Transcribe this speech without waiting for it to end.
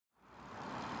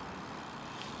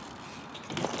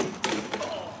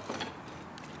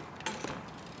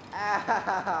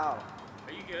Ow.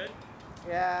 Are you good?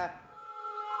 Yeah.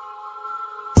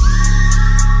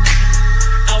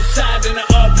 Outside in the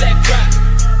all black rock,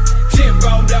 10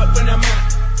 rolled up when I'm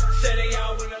out. Say they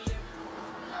all wanna live.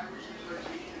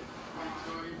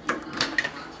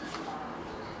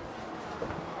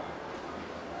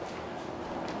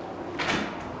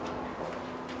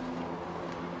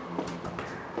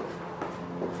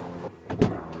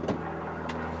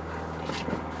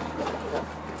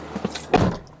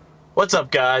 What's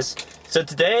up, guys? So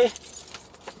today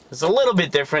is a little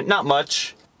bit different, not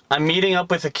much. I'm meeting up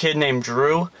with a kid named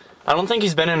Drew. I don't think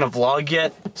he's been in a vlog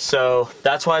yet, so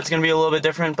that's why it's gonna be a little bit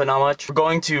different, but not much. We're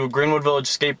going to Greenwood Village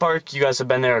Skate Park. You guys have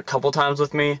been there a couple times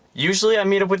with me. Usually I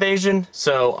meet up with Asian,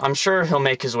 so I'm sure he'll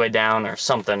make his way down or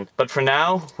something. But for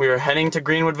now, we are heading to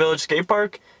Greenwood Village Skate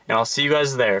Park, and I'll see you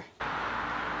guys there.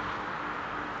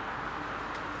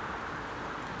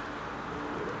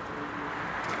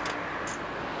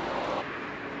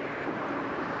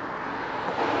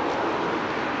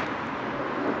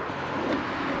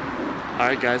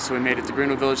 Alright guys, so we made it to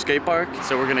Greenwood Village Skate Park,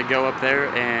 so we're gonna go up there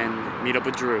and meet up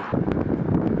with Drew.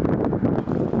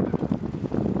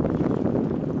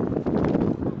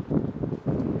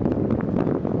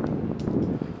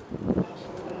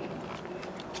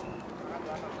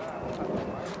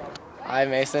 Hi,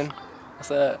 Mason.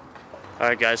 What's up?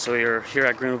 Alright guys, so we're here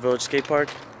at Greenwood Village Skate Park.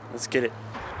 Let's get it.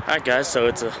 Alright guys, so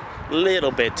it's a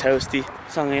little bit toasty,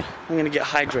 so I'm gonna get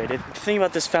hydrated. The thing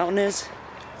about this fountain is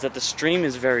that the stream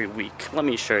is very weak. Let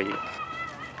me show you.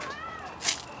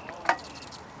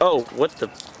 Oh, what the?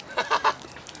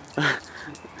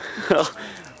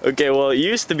 Okay, well, it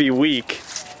used to be weak,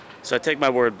 so I take my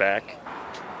word back.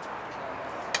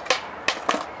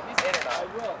 These 8 or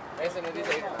not? Mason, are these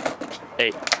 8 or not?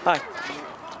 8. Hi.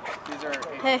 These are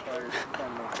 8. Hey.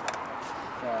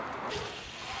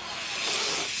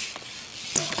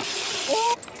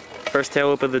 First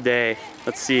tail whip of the day.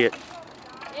 Let's see it.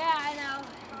 Yeah, I know.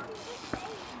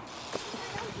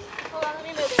 Hold on, let me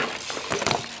move it.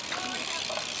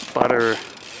 Butter.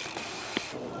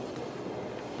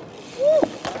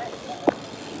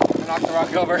 Knock the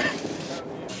rock over.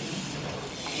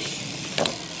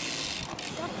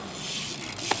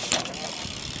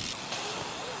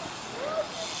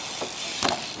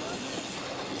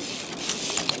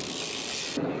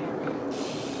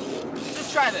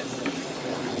 Just try this.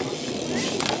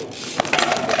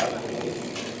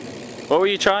 What were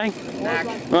you trying? Knack.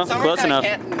 Well, Some close enough. I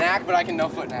can't knack, but I can no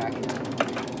foot knack.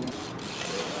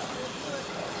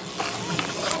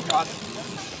 Oh God.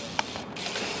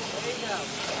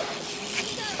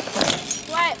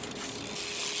 What?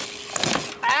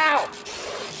 Ow!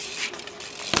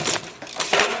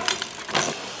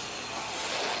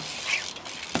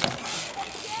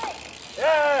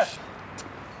 Yeah!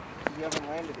 You haven't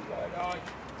landed it yet. Oh,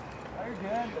 you're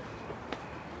good.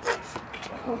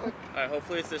 Alright,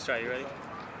 hopefully it's this try. You ready?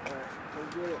 Alright,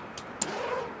 let's get it.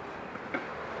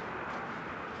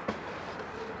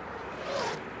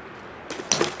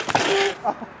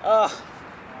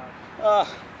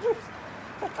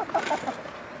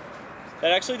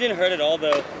 That actually didn't hurt at all,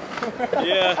 though.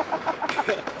 Yeah.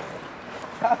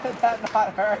 How did that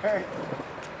not hurt?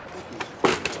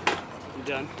 You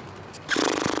done?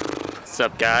 What's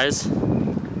up, guys?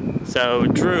 So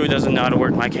Drew doesn't know how to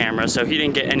work my camera, so he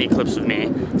didn't get any clips of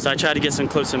me. So I tried to get some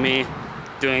clips of me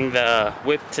doing the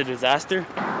whip to disaster.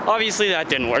 Obviously that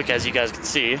didn't work, as you guys can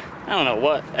see. I don't know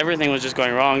what, everything was just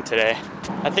going wrong today.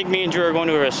 I think me and Drew are going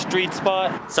to a street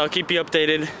spot, so I'll keep you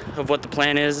updated of what the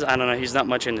plan is. I don't know, he's not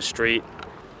much in the street.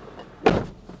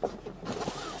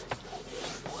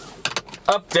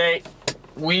 Update,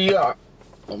 we,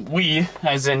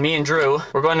 as in me and Drew,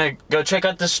 we're going to go check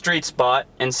out this street spot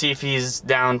and see if he's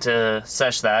down to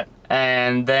sesh that.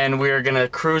 And then we're gonna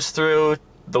cruise through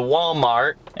the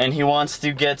Walmart, and he wants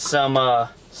to get some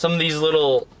of these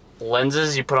little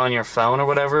lenses you put on your phone or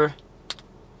whatever.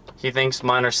 He thinks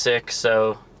mine are sick,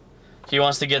 so he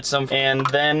wants to get some. And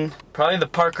then probably the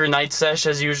Parker night sesh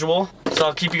as usual. So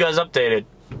I'll keep you guys updated.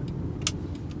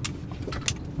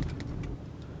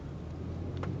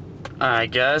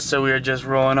 Alright guys, so we are just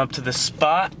rolling up to the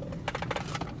spot.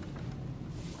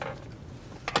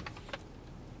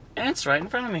 And it's right in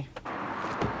front of me.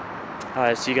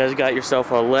 Alright, so you guys got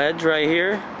yourself a ledge right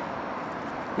here.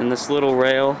 And this little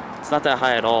rail. It's not that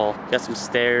high at all. Got some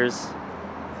stairs.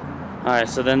 Alright,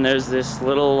 so then there's this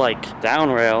little like down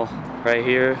rail right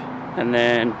here. And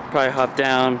then probably hop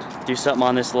down, do something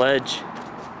on this ledge.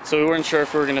 So we weren't sure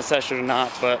if we were gonna sesh it or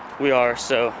not, but we are.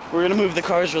 So we're gonna move the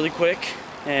cars really quick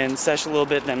and sesh a little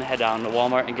bit, then head down to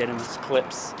Walmart and get him his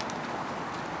clips.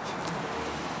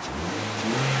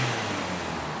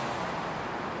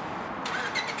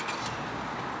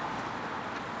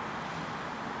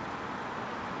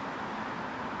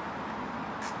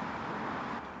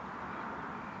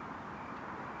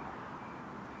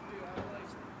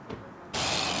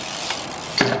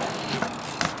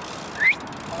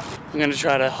 I'm gonna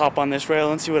try to hop on this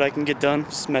rail and see what I can get done.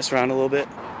 Just mess around a little bit.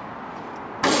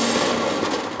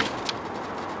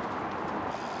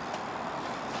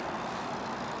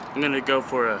 I'm gonna go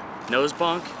for a nose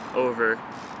bonk over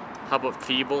hop up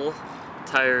feeble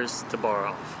tires to bar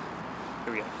off.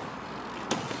 Here we go.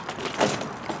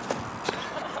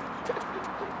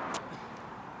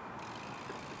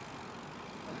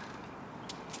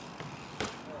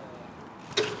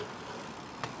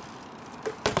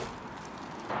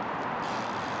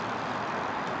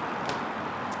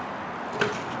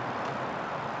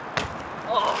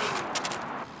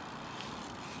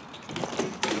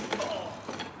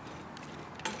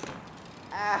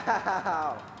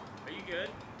 Ow! Are you good?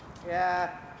 Yeah.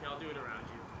 Okay, I'll do it around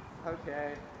you.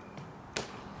 Okay.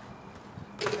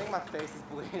 I think my face is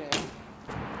bleeding.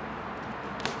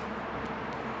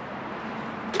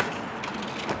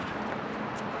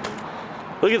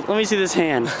 Let me see this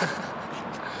hand.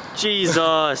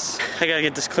 Jesus. I gotta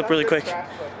get this clip really quick.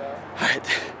 Alright.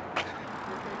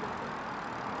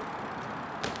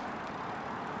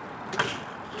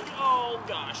 Oh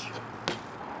gosh. So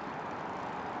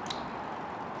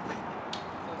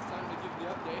it's time to give the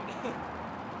update.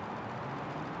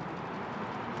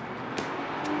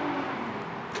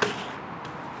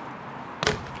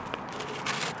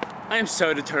 I am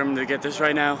so determined to get this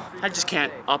right now. I just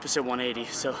can't opposite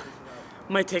 180, so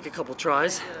might take a couple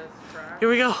tries. Here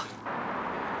we go.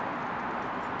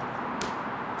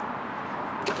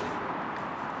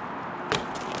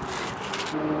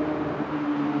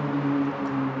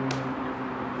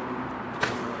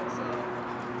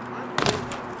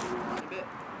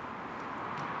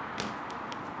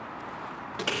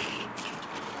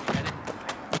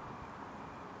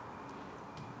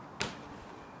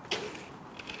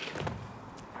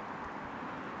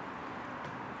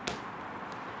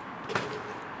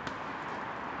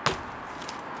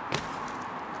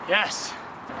 Yes.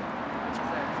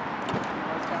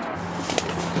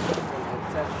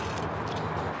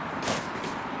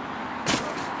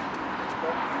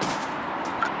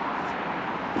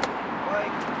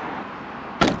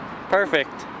 Perfect.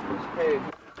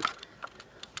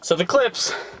 So the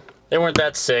clips, they weren't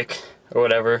that sick or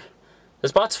whatever.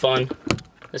 This bot's fun.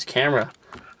 This camera,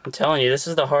 I'm telling you, this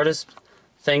is the hardest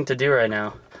thing to do right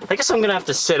now. I guess I'm gonna have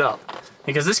to sit up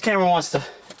because this camera wants to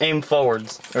aim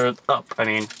forwards, or up, I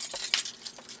mean.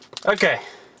 Okay,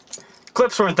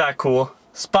 clips weren't that cool.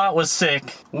 Spot was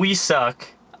sick, we suck.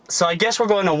 So I guess we're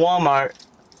going to Walmart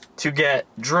to get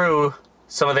Drew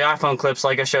some of the iPhone clips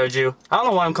like I showed you. I don't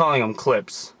know why I'm calling them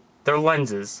clips. They're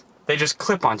lenses. They just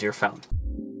clip onto your phone.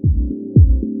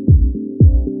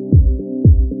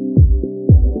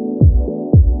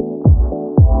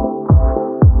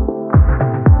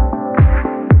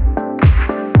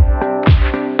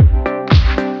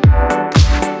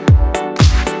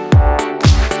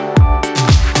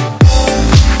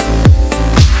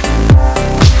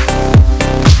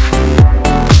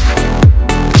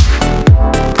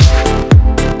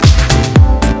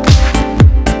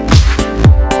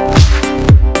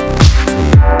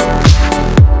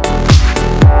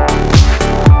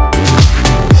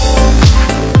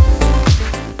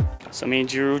 So me and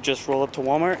Drew just roll up to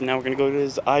Walmart and now we're gonna go to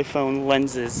his iPhone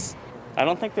lenses. I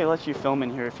don't think they let you film in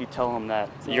here if you tell them that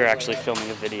you're actually filming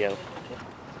a video.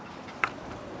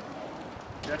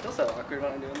 Dude, I feel so awkward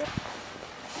when I'm doing that.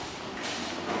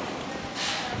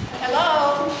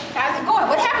 Hello, how's it going?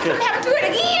 What happened? Good. Something happened to it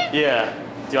again? Yeah.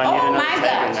 Do I need Oh another my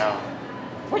tag or gosh.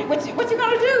 no? What you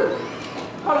gonna do?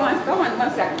 Hold on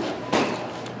one second.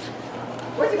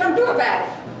 What you gonna do about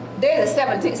it? There's a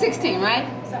 17, 16, right?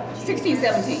 16,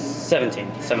 17. 17.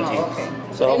 Oh, okay.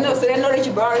 So, So they know that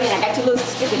you brought it in. I got your little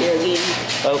sticker there again.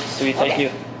 oh, sweet, thank Okay. you.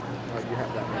 Oh, you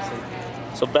have that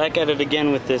message. So back at it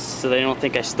again with this so they don't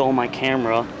think I stole my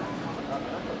camera.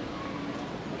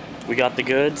 We got the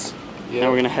goods. Yeah.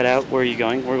 Now we're gonna head out. Where are you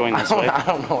going? We're going this way. I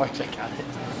don't know where to got it.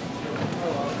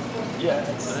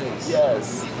 Yes. Nice.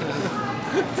 Yes.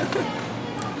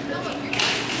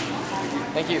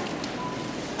 Thank you.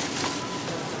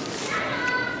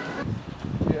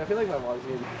 Dude, I feel like my vlog's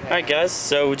gonna be... Alright guys,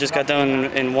 so we just got done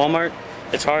in Walmart.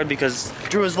 It's hard because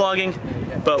Drew is vlogging,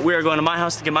 but we are going to my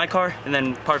house to get my car and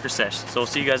then Parker sesh. So we'll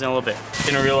see you guys in a little bit.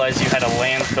 Didn't realize you had a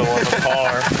landfill of a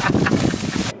car.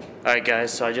 Alright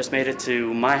guys, so I just made it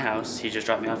to my house. He just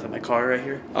dropped me off at my car right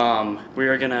here. We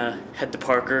are gonna head to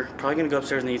Parker. Probably gonna go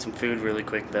upstairs and eat some food really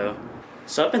quick though.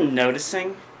 So I've been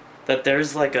noticing that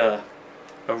there's like a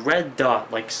red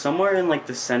dot, like somewhere in like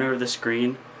the center of the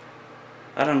screen.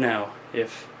 I don't know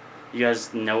if you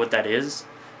guys know what that is,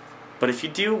 but if you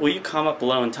do, will you comment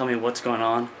below and tell me what's going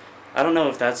on? I don't know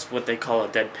if that's what they call a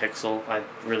dead pixel. I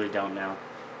really don't know.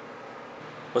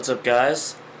 What's up,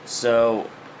 guys? So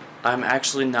I'm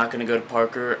actually not gonna go to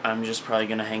Parker. I'm just probably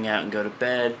gonna hang out and go to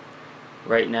bed.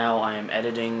 Right now I am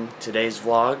editing today's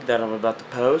vlog that I'm about to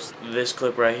post. This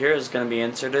clip right here is gonna be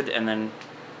inserted and then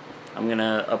I'm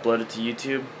gonna upload it to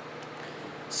YouTube.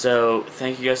 So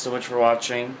thank you guys so much for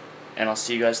watching, and I'll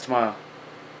see you guys tomorrow.